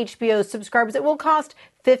current HBO subscribers, it will cost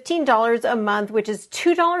 $15 a month, which is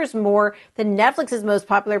 $2 more than Netflix's most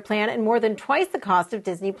popular plan and more than twice the cost of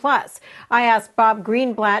Disney+. I asked Bob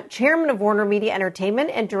Greenblatt, chairman of Warner Media Entertainment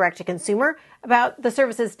and direct-to-consumer, about the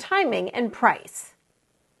service's timing and price.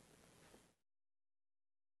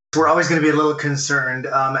 We're always going to be a little concerned,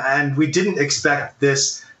 and we didn't expect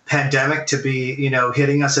this pandemic to be,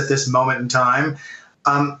 hitting us at this moment in time.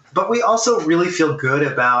 But we also really feel good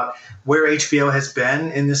about where HBO has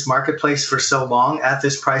been in this marketplace for so long at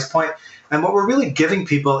this price point. And what we're really giving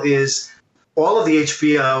people is all of the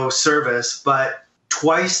HBO service, but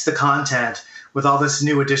twice the content with all this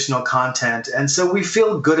new additional content. And so we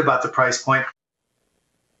feel good about the price point.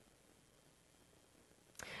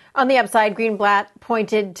 On the upside, Greenblatt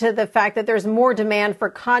pointed to the fact that there's more demand for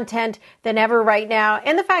content than ever right now,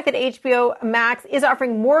 and the fact that HBO Max is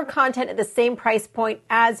offering more content at the same price point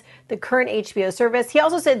as the current HBO service. He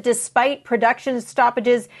also said despite production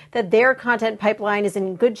stoppages that their content pipeline is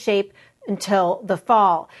in good shape until the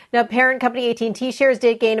fall. Now, parent company AT&T shares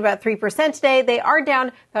did gain about 3% today. They are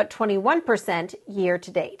down about 21% year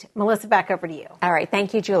to date. Melissa, back over to you. All right.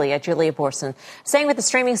 Thank you, Julia. Julia Borson. Staying with the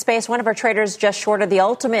streaming space, one of our traders just shorted the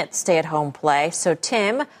ultimate stay-at-home play. So,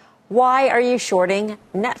 Tim, why are you shorting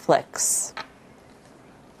Netflix?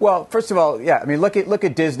 Well, first of all, look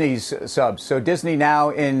at Disney's subs. So Disney now,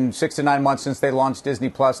 in 6 to 9 months since they launched Disney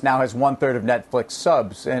Plus, now has 1/3 of Netflix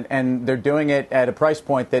subs, and they're doing it at a price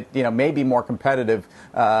point that may be more competitive.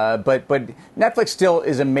 But Netflix still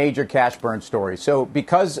is a major cash burn story. So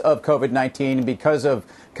because of COVID-19, because of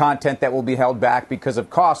content that will be held back because of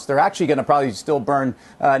costs, they're actually going to probably still burn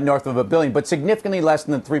north of $1 billion, but significantly less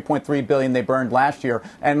than the $3.3 billion they burned last year.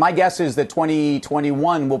 And my guess is that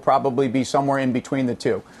 2021 will probably be somewhere in between the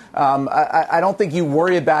two. I don't think you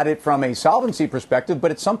worry about it from a solvency perspective,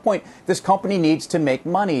 but at some point, this company needs to make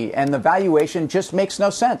money, and the valuation just makes no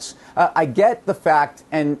sense. I get the fact,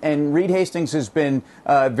 and Reed Hastings has been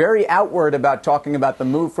very outward about talking about the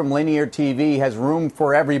move from linear TV has room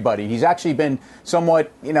for everybody. He's actually been somewhat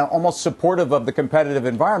almost supportive of the competitive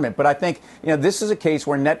environment. But I think, this is a case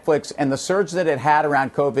where Netflix and the surge that it had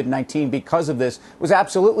around COVID-19 because of this was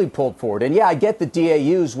absolutely pulled forward. And I get the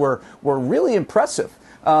DAUs were really impressive.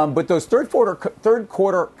 But those third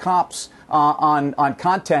quarter comps on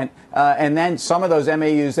content and then some of those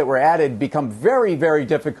MAUs that were added become very, very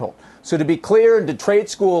difficult. So to be clear and to trade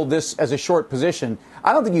school this as a short position,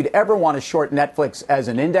 I don't think you'd ever want to short Netflix as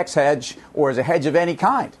an index hedge or as a hedge of any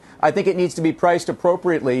kind. I think it needs to be priced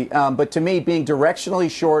appropriately. But to me, being directionally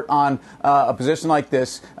short on a position like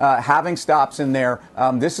this, having stops in there,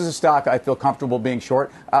 this is a stock I feel comfortable being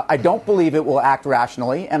short. I don't believe it will act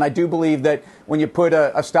rationally. And I do believe that when you put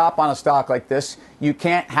a stop on a stock like this, you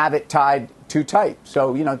can't have it tied too tight.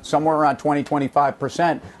 So, somewhere around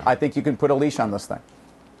 20-25%, I think you can put a leash on this thing.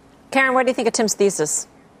 Karen, what do you think of Tim's thesis?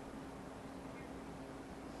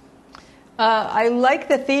 I like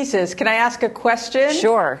the thesis. Can I ask a question?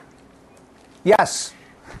 Sure. Yes.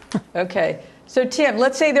 Okay. So, Tim,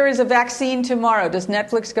 let's say there is a vaccine tomorrow. Does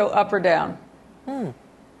Netflix go up or down?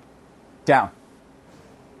 Down.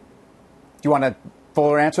 Do you want a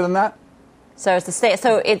fuller answer than that? So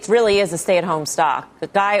it really is a stay-at-home stock.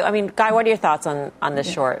 Guy, what are your thoughts on this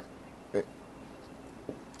short?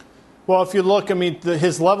 Well, if you look,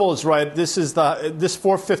 his level is right. This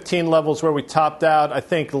 415 level is where we topped out, I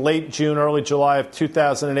think, late June, early July of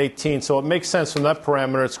 2018. So it makes sense from that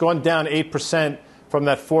parameter. It's gone down 8% from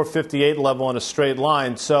that 458 level in a straight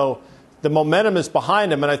line. So the momentum is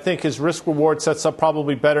behind him, and I think his risk reward sets up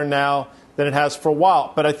probably better now than it has for a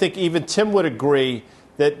while. But I think even Tim would agree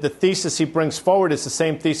that the thesis he brings forward is the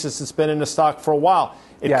same thesis that's been in the stock for a while.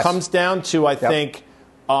 It comes down to, I think,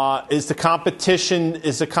 is the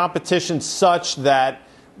competition such that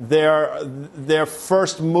their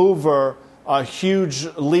first mover, a huge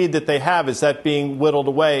lead that they have, is that being whittled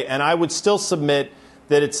away? And I would still submit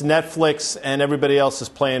that it's Netflix and everybody else is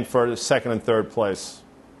playing for second and third place.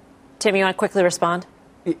 Tim, you want to quickly respond?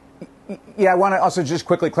 Yeah, I want to also just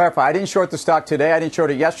quickly clarify. I didn't short the stock today. I didn't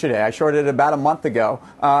short it yesterday. I shorted it about a month ago,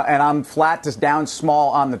 and I'm flat to down small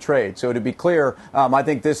on the trade. So to be clear, I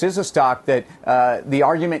think this is a stock that the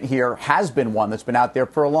argument here has been one that's been out there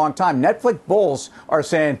for a long time. Netflix bulls are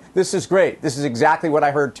saying, this is great. This is exactly what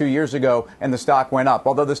I heard 2 years ago, and the stock went up.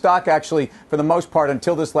 Although the stock actually, for the most part,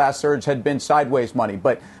 until this last surge, had been sideways money.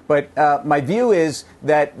 But my view is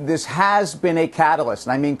that this has been a catalyst,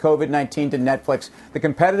 and I mean COVID-19 to Netflix. The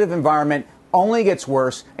competitive environment only gets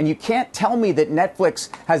worse, and you can't tell me that Netflix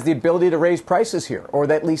has the ability to raise prices here, or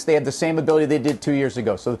that at least they have the same ability they did 2 years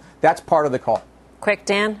ago. So that's part of the call. Quick,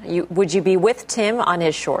 Dan, would you be with Tim on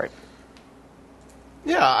his short?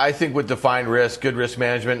 Yeah, I think with defined risk, good risk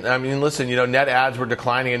management. I mean, listen, net ads were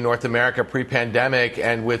declining in North America pre-pandemic,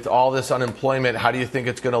 and with all this unemployment, how do you think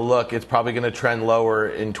it's going to look? It's probably going to trend lower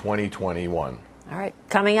in 2021. All right.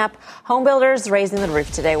 Coming up, home builders raising the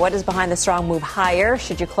roof today. What is behind the strong move higher?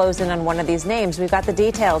 Should you close in on one of these names? We've got the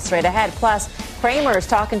details straight ahead. Plus, Kramer's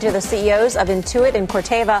talking to the CEOs of Intuit and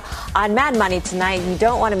Corteva on Mad Money tonight. You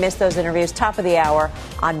don't want to miss those interviews. Top of the hour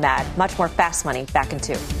on Mad. Much more Fast Money. Back in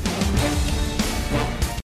 2.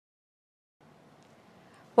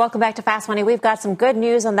 Welcome back to Fast Money. We've got some good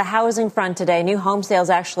news on the housing front today. New home sales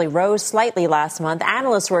actually rose slightly last month.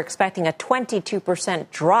 Analysts were expecting a 22%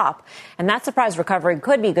 drop. And that surprise recovery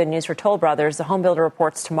could be good news for Toll Brothers. The home builder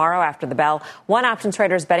reports tomorrow after the bell. One options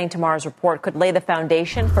trader is betting tomorrow's report could lay the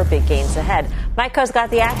foundation for big gains ahead. Mike Coe's got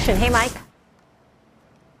the action. Hey, Mike.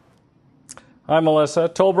 Hi, Melissa.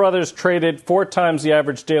 Toll Brothers traded 4 times the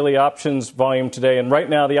average daily options volume today. And right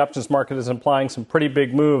now, the options market is implying some pretty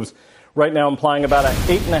big moves. Right now implying about an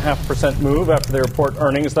 8.5% move after they report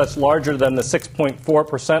earnings. That's larger than the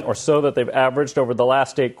 6.4% or so that they've averaged over the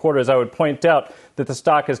last 8 quarters. I would point out that the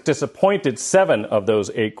stock has disappointed 7 of those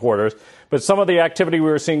 8 quarters. But some of the activity we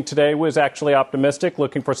were seeing today was actually optimistic,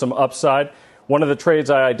 looking for some upside. One of the trades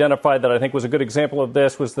I identified that I think was a good example of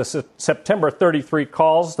this was the September 33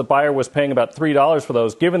 calls. The buyer was paying about $3 for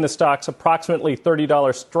those. Given the stock's approximately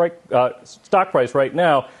 $30 stock price right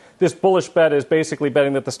now, this bullish bet is basically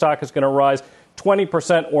betting that the stock is going to rise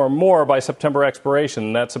 20% or more by September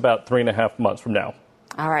expiration. That's about 3.5 months from now.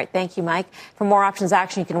 All right. Thank you, Mike. For more options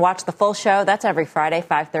action, you can watch the full show. That's every Friday,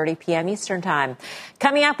 5:30 p.m. Eastern Time.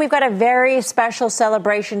 Coming up, we've got a very special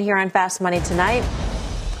celebration here on Fast Money tonight.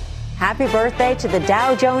 Happy birthday to the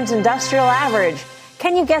Dow Jones Industrial Average.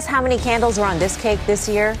 Can you guess how many candles are on this cake this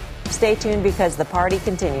year? Stay tuned because the party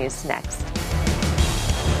continues next.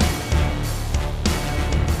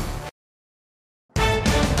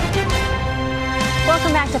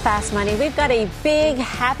 Welcome back to Fast Money. We've got a big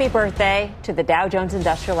happy birthday to the Dow Jones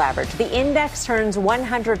Industrial Average. The index turns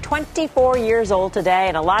 124 years old today,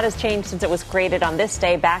 and a lot has changed since it was created on this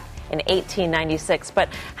day back in 1896. But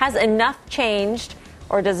has enough changed,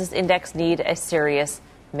 or does this index need a serious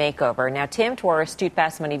makeover? Now, Tim, to our astute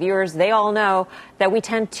Fast Money viewers, they all know that we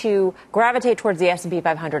tend to gravitate towards the S&P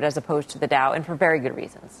 500 as opposed to the Dow, and for very good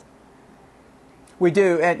reasons. We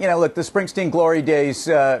do. And, look, the Springsteen Glory Days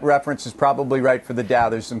reference is probably right for the Dow.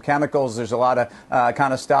 There's some chemicals. There's a lot of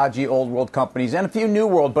kind of stodgy old world companies and a few new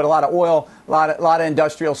world, but a lot of oil, a lot of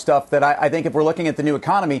industrial stuff that I think if we're looking at the new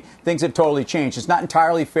economy, things have totally changed. It's not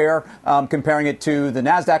entirely fair comparing it to the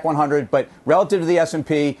NASDAQ 100, but relative to the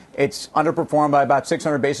S&P, it's underperformed by about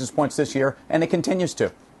 600 basis points this year, and it continues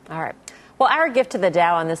to. All right. Well, our gift to the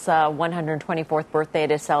Dow on this 124th birthday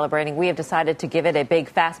it is celebrating, we have decided to give it a big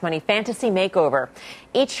Fast Money fantasy makeover.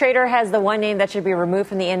 Each trader has the one name that should be removed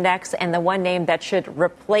from the index and the one name that should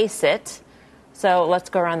replace it. So let's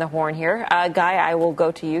go around the horn here. Guy, I will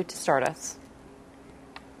go to you to start us.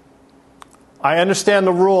 I understand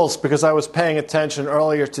the rules because I was paying attention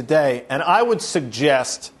earlier today, and I would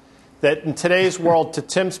suggest that in today's world, to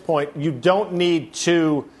Tim's point, you don't need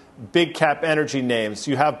 2 big cap energy names.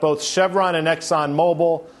 You have both Chevron and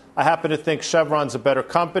ExxonMobil. I happen to think Chevron's a better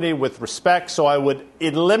company with respect, so I would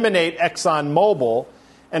eliminate ExxonMobil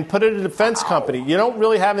and put it in a defense company. You don't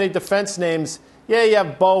really have any defense names. Yeah, you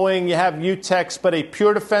have Boeing, you have Utex, but a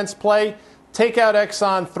pure defense play, take out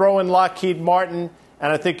Exxon, throw in Lockheed Martin,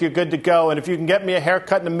 and I think you're good to go. And if you can get me a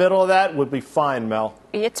haircut in the middle of that, we'll be fine, Mel.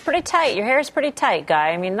 It's pretty tight. Your hair is pretty tight, Guy.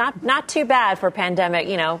 I mean, not too bad for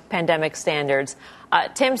pandemic standards.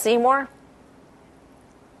 Tim Seymour?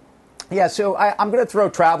 Yeah, so I'm going to throw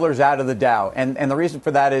Travelers out of the Dow. And the reason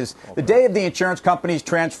for that is the day of the insurance companies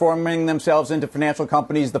transforming themselves into financial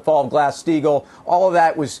companies, the fall of Glass-Steagall, all of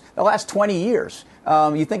that was the last 20 years.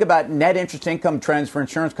 You think about net interest income trends for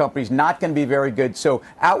insurance companies, not going to be very good. So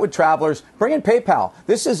out with Travelers. Bring in PayPal.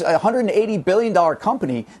 This is a $180 billion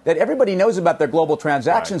company that everybody knows about their global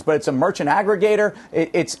transactions, but it's a merchant aggregator.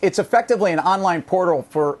 It's effectively an online portal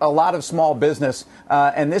for a lot of small business.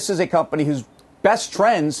 And this is a company whose best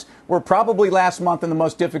trends were probably last month in the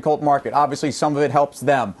most difficult market. Obviously, some of it helps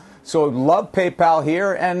them. So love PayPal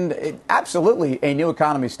here, and absolutely a new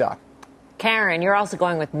economy stock. Karen, you're also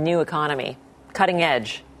going with new economy, cutting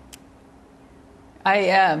edge. I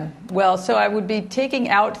am. Well, so I would be taking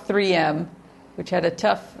out 3M, which had a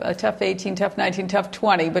tough 18, tough 19, tough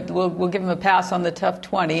 20, but we'll give them a pass on the tough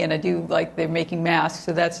 20. And I do like they're making masks,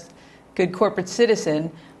 so that's good corporate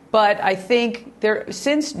citizen. But I think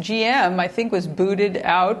since GM, I think, was booted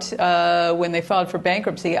out when they filed for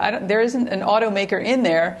bankruptcy, there isn't an automaker in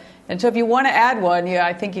there. And so if you want to add one,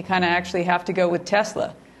 I think you kind of actually have to go with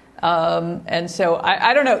Tesla. And so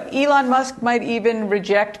I don't know. Elon Musk might even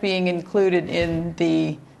reject being included in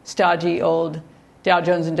the stodgy old Dow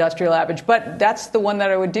Jones Industrial Average. But that's the one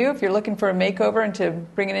that I would do if you're looking for a makeover and to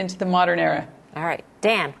bring it into the modern era. All right.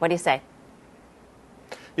 Dan, what do you say?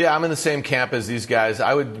 Yeah, I'm in the same camp as these guys.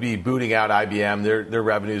 I would be booting out IBM. Their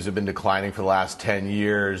revenues have been declining for the last 10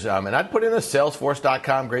 years. And I'd put in a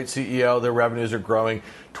Salesforce.com, great CEO. Their revenues are growing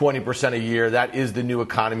 20% a year. That is the new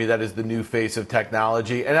economy. That is the new face of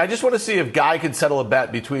technology. And I just want to see if Guy can settle a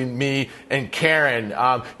bet between me and Karen.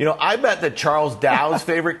 I bet that Charles Dow's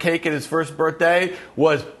favorite cake at his first birthday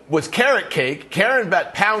was carrot cake. Karen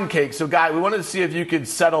bet pound cake. So, Guy, we wanted to see if you could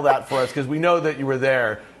settle that for us because we know that you were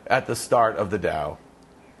there at the start of the Dow.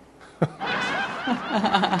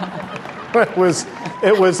 It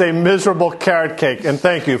was a miserable carrot cake, and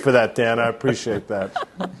thank you for that, Dan. I appreciate that.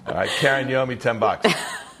 All right, Karen, you owe me $10.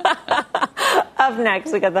 Up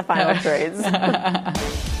next, we got the final trades.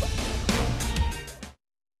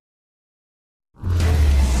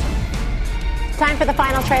 Time for the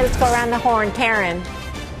final trade. Let's go around the horn. Karen.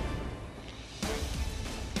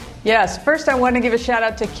 Yes. First, I want to give a shout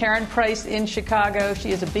out to Karen Price in Chicago.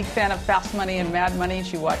 She is a big fan of Fast Money and Mad Money.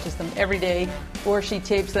 She watches them every day or she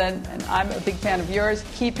tapes them. And I'm a big fan of yours.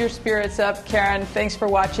 Keep your spirits up, Karen. Thanks for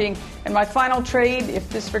watching. And my final trade, if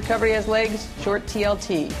this recovery has legs, short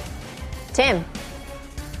TLT. Tim.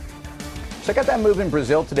 Check out that move in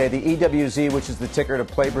Brazil today, the EWZ, which is the ticker to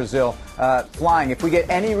play Brazil, flying. If we get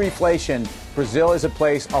any reflation, Brazil is a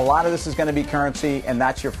place. A lot of this is going to be currency, and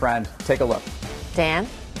that's your friend. Take a look. Dan?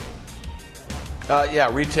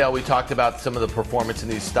 Retail, we talked about some of the performance in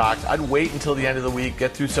these stocks. I'd wait until the end of the week,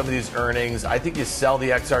 get through some of these earnings. I think you sell the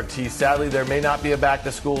XRT. Sadly, there may not be a back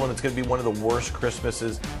to school, and it's going to be one of the worst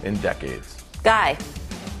Christmases in decades. Guy.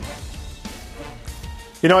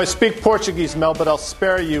 I speak Portuguese, Mel, but I'll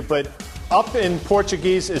spare you. But up in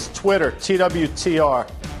Portuguese is Twitter, TWTR.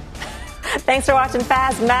 Thanks for watching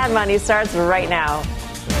Fast. Mad Money starts right now.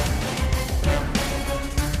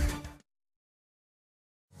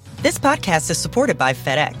 This podcast is supported by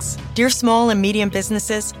FedEx. Dear small and medium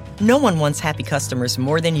businesses, no one wants happy customers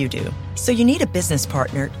more than you do. So you need a business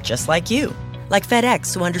partner just like you. Like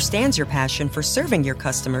FedEx, who understands your passion for serving your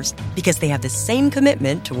customers because they have the same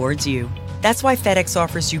commitment towards you. That's why FedEx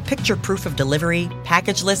offers you picture proof of delivery,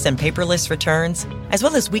 packageless and paperless returns, as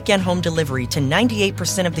well as weekend home delivery to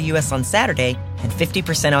 98% of the U.S. on Saturday and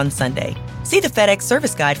 50% on Sunday. See the FedEx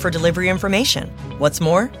service guide for delivery information. What's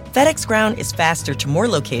more, FedEx Ground is faster to more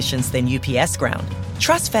locations than UPS Ground.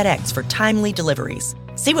 Trust FedEx for timely deliveries.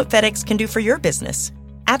 See what FedEx can do for your business.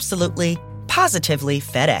 Absolutely, positively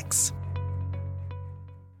FedEx.